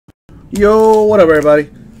Yo, what up, everybody?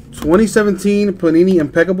 2017 Panini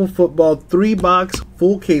Impeccable Football 3-box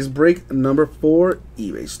full case break number 4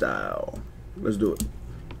 eBay style. Let's do it.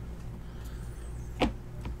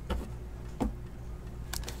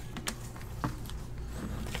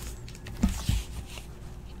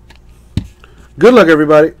 Good luck,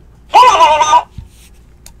 everybody.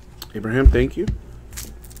 Abraham, thank you.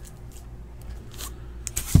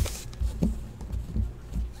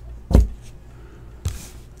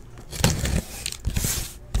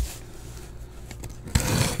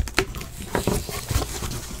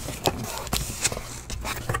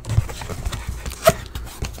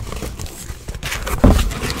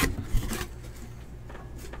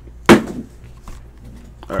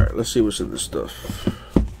 All right, let's see what's in this stuff.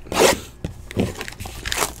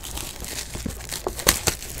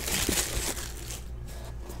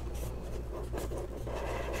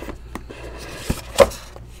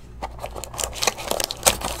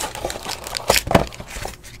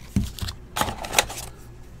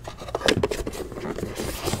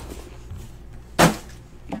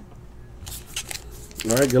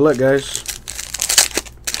 All right, good luck, guys.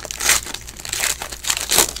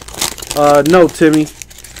 No, Timmy.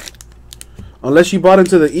 Unless you bought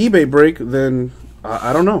into the eBay break, then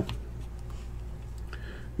I don't know.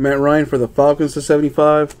 Matt Ryan for the Falcons to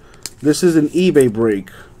 75. This is an eBay break,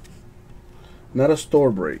 not a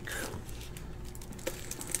store break.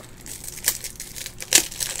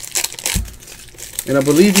 And I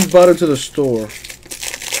believe you bought into the store.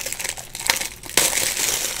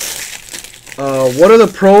 What are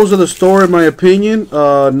the pros of the store, in my opinion?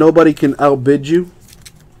 Nobody can outbid you.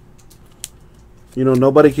 You know,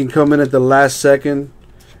 nobody can come in at the last second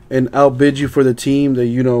and outbid you for the team that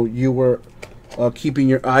you were keeping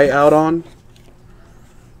your eye out on.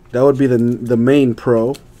 That would be the main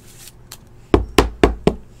pro.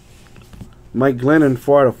 Mike Glennon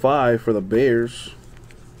 4 out of 5 for the Bears.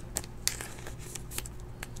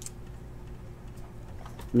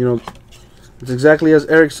 You know, it's exactly as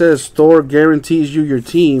Eric says. Store guarantees you your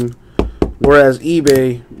team, whereas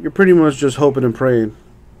eBay, you're pretty much just hoping and praying.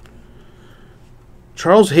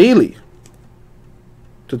 Charles Haley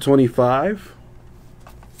to 25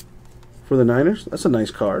 for the Niners. That's a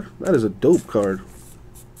nice card. That is a dope card.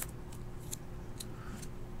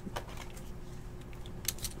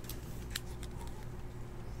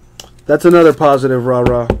 That's another positive,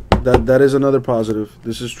 rah-rah. That is another positive.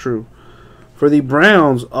 This is true. For the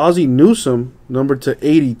Browns, Ozzie Newsome, numbered to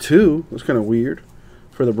 82. That's kind of weird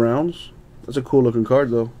for the Browns. That's a cool looking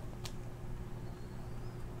card, though.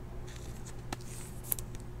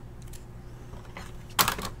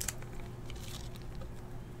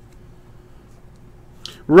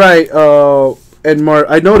 Right, and Mark,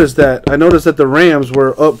 I noticed that. The Rams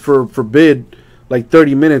were up for bid like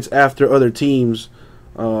 30 minutes after other teams.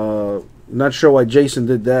 Not sure why Jason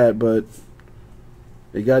did that, but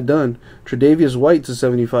it got done. Tre'Davious White to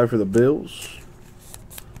 75 for the Bills.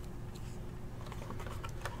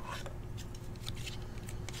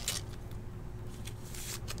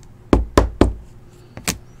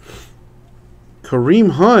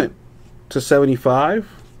 Kareem Hunt to 75.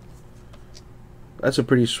 That's a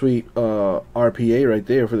pretty sweet RPA right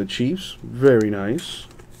there for the Chiefs. Very nice.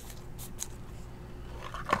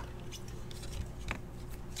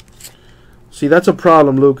 See, that's a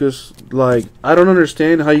problem, Lucas. Like, I don't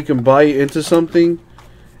understand how you can buy into something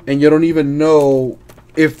and you don't even know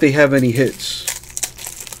if they have any hits.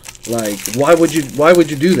 Like, why would you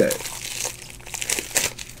do that?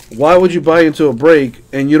 Why would you buy into a break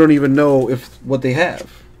and you don't even know what they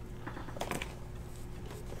have?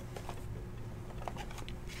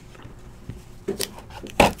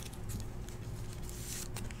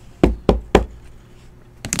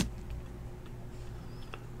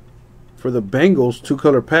 For the Bengals,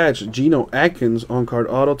 2-color patch, Geno Atkins on-card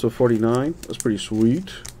auto to 49. That's pretty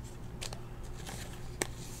sweet.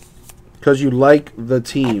 Because you like the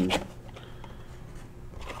team.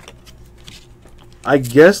 I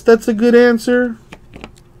guess that's a good answer.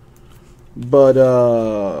 But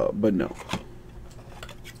no.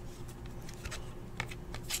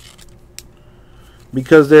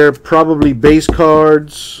 Because they're probably base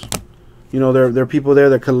cards. You know, there are people there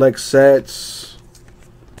that collect sets.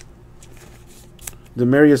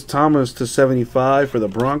 Demaryius Thomas to 75 for the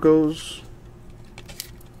Broncos.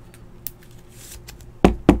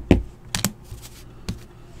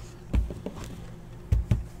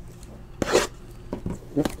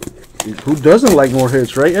 Who doesn't like more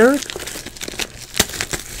hits, right, Eric?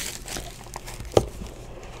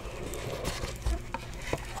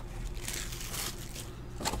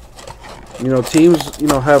 You know, teams, you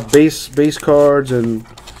know, have base cards and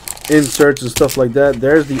inserts and stuff like that.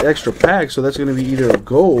 There's the extra pack, so that's going to be either a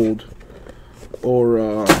gold or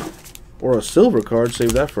a silver card.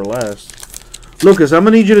 Save that for last. Lucas, I'm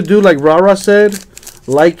going to need you to do like Rara said.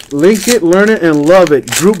 Like, link it, learn it, and love it.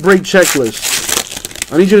 Group break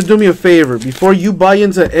checklist. I need you to do me a favor. Before you buy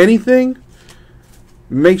into anything,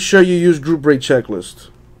 make sure you use group break checklist.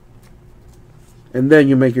 And then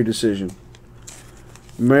you make your decision.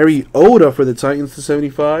 Mariota for the Titans to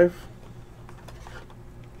 75.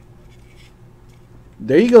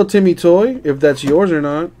 There you go, Timmy Toy, if that's yours or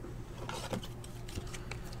not.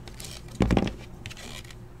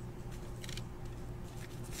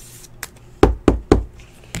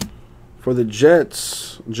 For the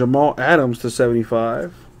Jets, Jamal Adams to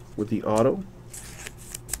 75 with the auto.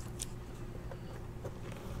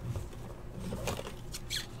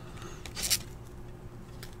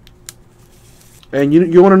 And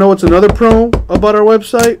you want to know what's another pro about our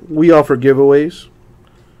website? We offer giveaways.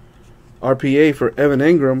 RPA for Evan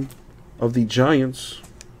Engram of the Giants.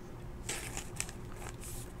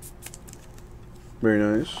 Very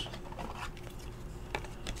nice.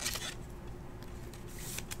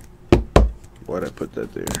 Why'd I put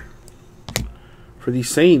that there? For the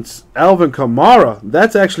Saints, Alvin Kamara.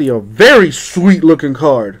 That's actually a very sweet looking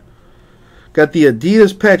card. Got the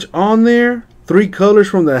Adidas patch on there. 3 colors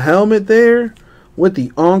from the helmet there. With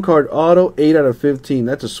the on-card auto, 8 out of 15.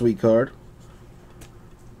 That's a sweet card.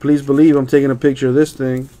 Please believe I'm taking a picture of this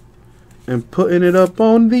thing and putting it up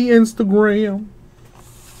on the Instagram.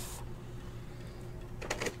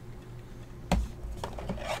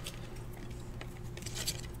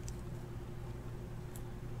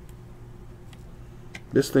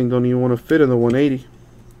 This thing don't even want to fit in the 180.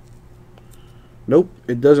 Nope,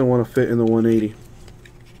 it doesn't want to fit in the 180.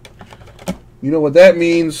 You know what that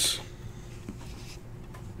means?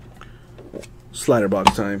 Slider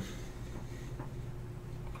box time.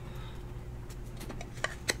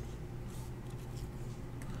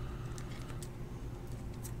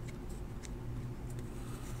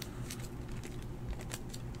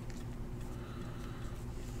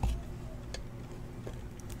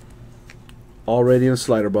 Already in a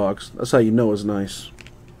slider box. That's how you know it's nice.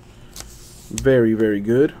 Very, very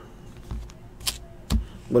good.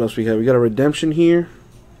 What else we have? We got a redemption here.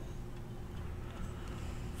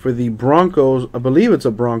 For the Broncos, I believe it's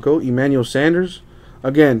a Bronco, Emmanuel Sanders.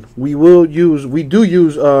 Again, we do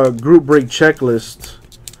use a group break checklist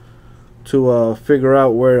to figure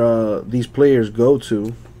out where these players go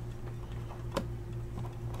to.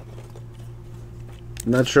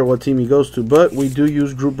 Not sure what team he goes to, but we do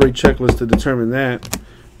use group break checklist to determine that.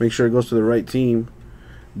 Make sure it goes to the right team.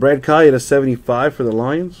 Brad Kaya at 75 for the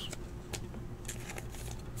Lions.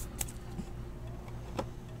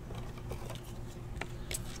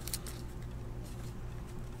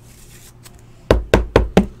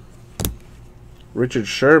 Richard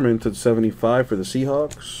Sherman to 75 for the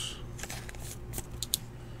Seahawks.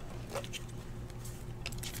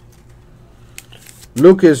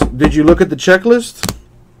 Lucas, did you look at the checklist?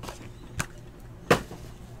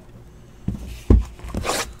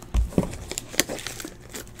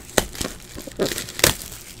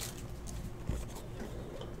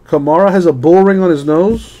 Kamara has a bull ring on his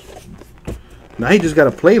nose. Now he just got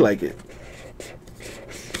to play like it.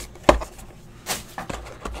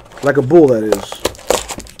 Like a bull, that is.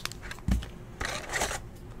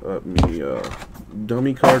 Let me,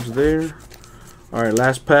 dummy cards there. Alright,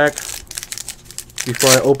 last pack before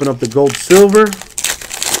I open up the gold silver.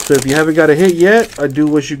 So if you haven't got a hit yet, I do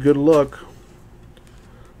wish you good luck.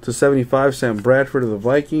 To 75, Sam Bradford of the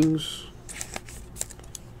Vikings.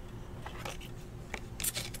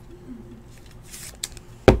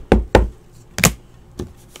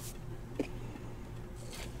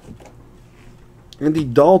 Andy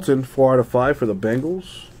Dalton, 4 out of 5 for the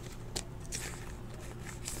Bengals.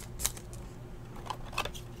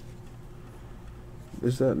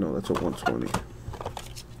 Is that? No, that's a 120.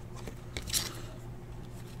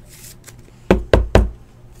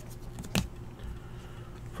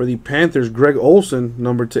 For the Panthers, Greg Olsen,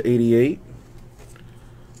 numbered to 88.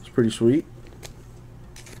 It's pretty sweet.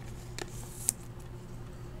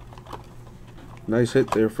 Nice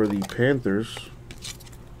hit there for the Panthers.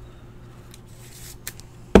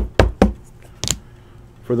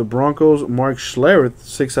 For the Broncos, Mark Schlereth,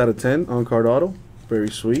 6 out of 10 on card auto. Very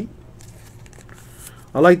sweet.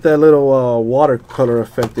 I like that little watercolor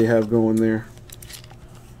effect they have going there.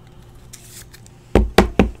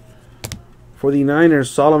 For the Niners,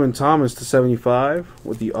 Solomon Thomas to 75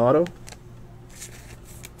 with the auto.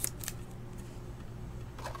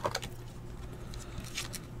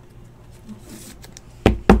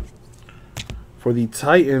 For the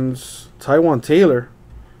Titans, Taiwan Taylor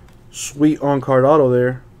Sweet on-card auto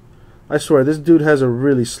there. I swear, this dude has a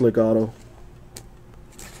really slick auto.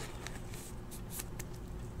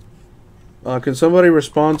 Can somebody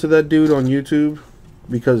respond to that dude on YouTube?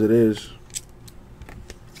 Because it is.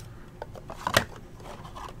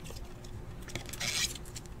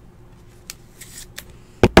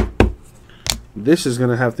 This is going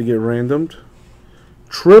to have to get randomed.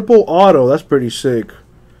 Triple auto. That's pretty sick.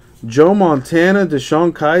 Joe Montana,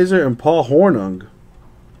 Deshaun Kaiser, and Paul Hornung.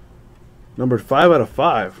 Numbered 5 out of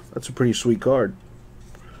 5. That's a pretty sweet card.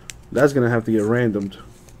 That's going to have to get randomed.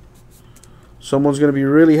 Someone's going to be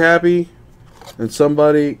really happy. And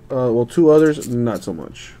somebody, well, two others, not so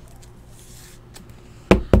much.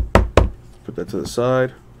 Put that to the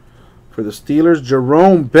side. For the Steelers,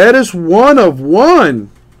 Jerome Bettis, 1 of 1.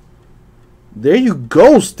 There you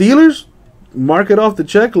go, Steelers. Mark it off the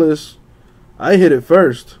checklist. I hit it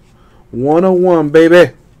first. 101,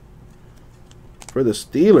 baby. For the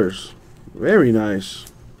Steelers. Very nice.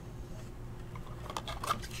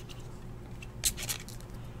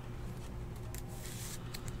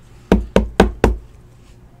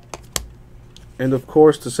 And of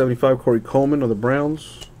course, the 75 Corey Coleman of the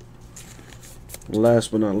Browns.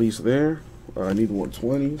 Last but not least there. I need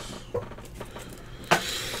 120s.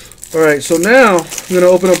 Alright, so now I'm going to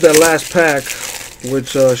open up that last pack,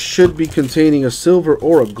 which should be containing a silver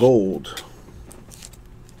or a gold.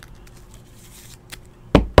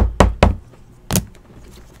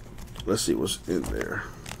 Let's see what's in there.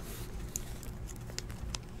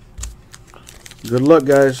 Good luck,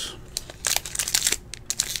 guys.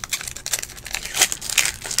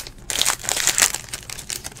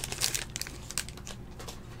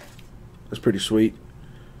 That's pretty sweet.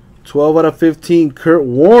 12 out of 15, Kurt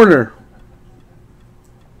Warner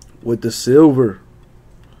with the silver.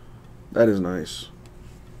 That is nice.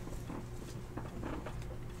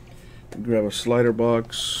 Grab a slider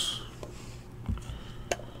box.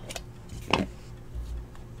 I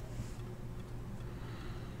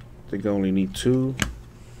think I only need 2.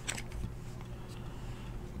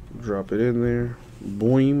 Drop it in there.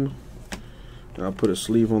 Boing. And I'll put a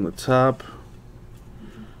sleeve on the top.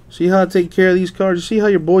 See how I take care of these cards? You see how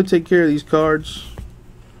your boy take care of these cards?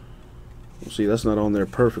 Well, see, that's not on there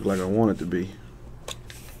perfect like I want it to be.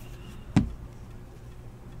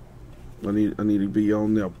 I need to be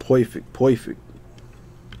on there perfect.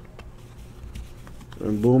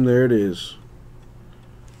 And boom, there it is.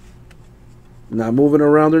 Not moving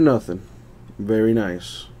around or nothing. Very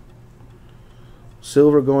nice.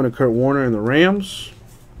 Silver going to Kurt Warner and the Rams.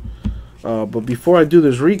 But before I do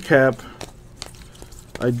this recap,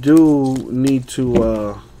 I do need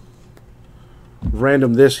to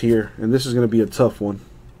random this here, and this is going to be a tough one.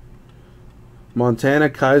 Montana,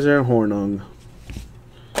 Kaiser, and Hornung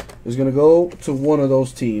is going to go to one of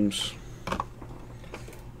those teams.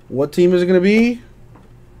 What team is it going to be?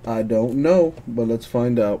 I don't know, but let's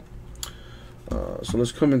find out. So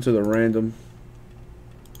let's come into the random.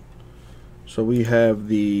 So we have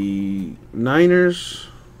the Niners.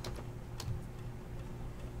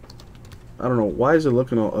 I don't know. Why is it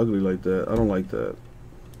looking all ugly like that? I don't like that.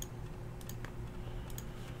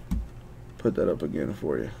 Put that up again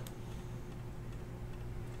for you.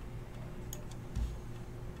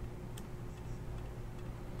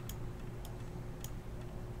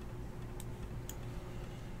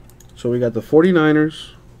 So we got the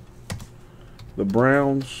 49ers, the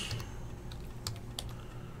Browns,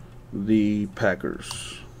 the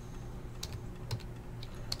Packers.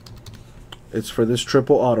 It's for this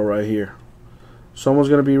triple auto right here. Someone's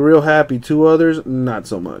going to be real happy. 2 others, not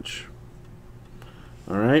so much.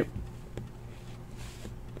 Alright.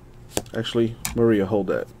 Actually, Maria, hold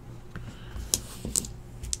that.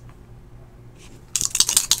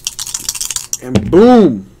 And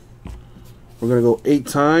boom! We're going to go 8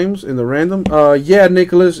 times in the random. Yeah,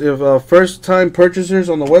 Nicholas, if first-time purchasers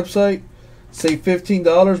on the website save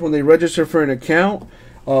 $15 when they register for an account,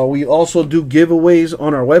 we also do giveaways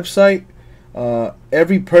on our website.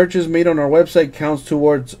 Every purchase made on our website counts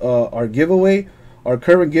towards our giveaway. Our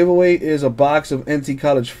current giveaway is a box of NC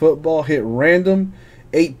College football hit random.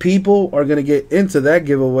 8 people are going to get into that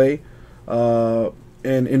giveaway.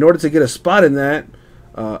 And in order to get a spot in that,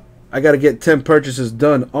 I got to get 10 purchases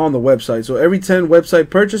done on the website. So every 10 website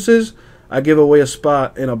purchases, I give away a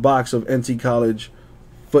spot in a box of NC College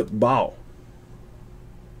football.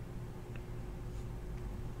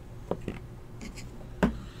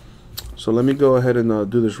 So let me go ahead and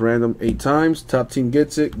do this random 8 times. Top team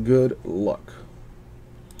gets it. Good luck.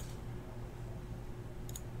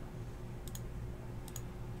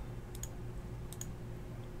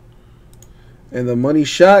 And the money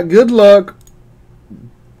shot. Good luck.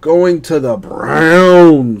 Going to the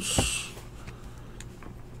Browns.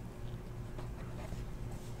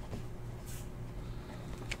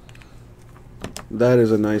 That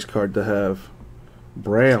is a nice card to have.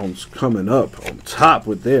 Browns coming up on top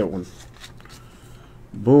with that one.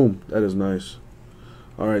 Boom. That is nice.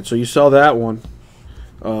 Alright, so you saw that one.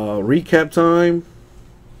 Recap time.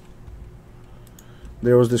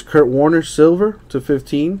 There was this Kurt Warner silver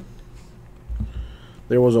 /15.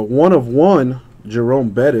 There was a 1 of 1 Jerome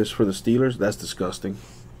Bettis for the Steelers. That's disgusting.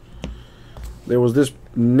 There was this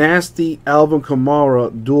nasty Alvin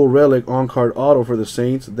Kamara dual relic on-card auto for the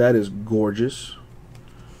Saints. That is gorgeous.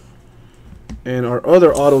 And our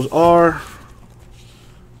other autos are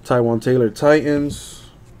Tywan Taylor Titans,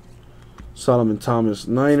 Solomon Thomas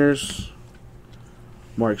Niners,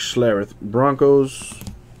 Mark Schlereth Broncos,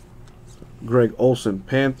 Greg Olsen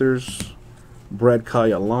Panthers, Brad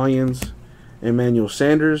Kaya Lions, Emmanuel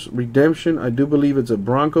Sanders Redemption. I do believe it's a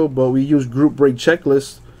Bronco, but we use group break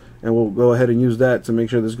checklist, and we'll go ahead and use that to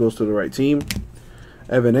make sure this goes to the right team.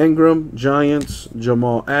 Evan Engram Giants,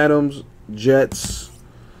 Jamal Adams Jets,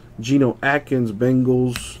 Geno Atkins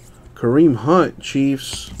Bengals, Kareem Hunt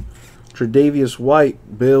Chiefs, Tre'Davious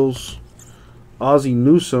White Bills, Ozzie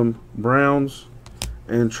Newsome Browns,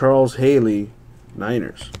 and Charles Haley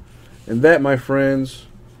Niners. And that, my friends,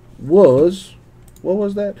 was, what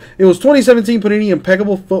was that? It was 2017 Panini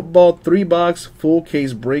Impeccable Football 3-box full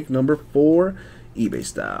case break number 4 eBay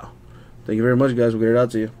style. Thank you very much, guys. We'll get it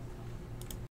out to you.